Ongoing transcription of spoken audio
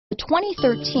The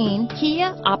 2013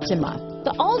 Kia Optima.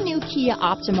 The all-new Kia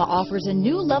Optima offers a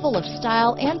new level of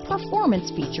style and performance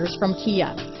features from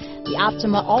Kia. The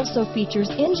Optima also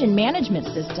features engine management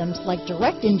systems like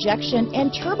direct injection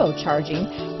and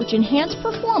turbocharging, which enhance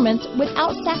performance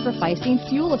without sacrificing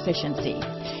fuel efficiency.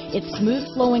 Its smooth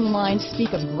flowing lines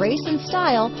speak of grace and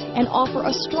style and offer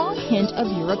a strong hint of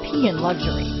European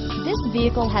luxury. This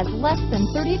vehicle has less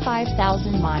than 35,000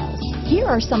 miles. Here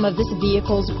are some of this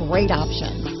vehicle's great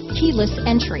options: keyless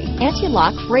entry,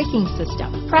 anti-lock braking system,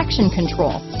 traction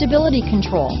control, stability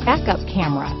control, backup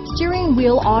camera, steering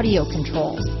wheel audio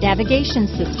controls, navigation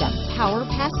system, power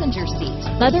passenger seat,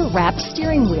 leather-wrapped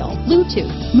steering wheel,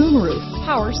 Bluetooth, moonroof,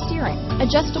 power steering,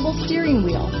 adjustable steering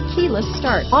wheel, keyless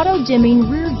start, auto-dimming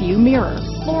rear view mirror,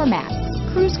 floor mats,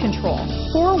 cruise control,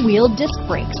 four-wheel disc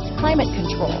brakes, climate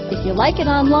control. If you like it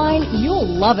online, you'll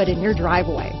love it in your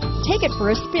driveway. Take it for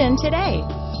a spin today.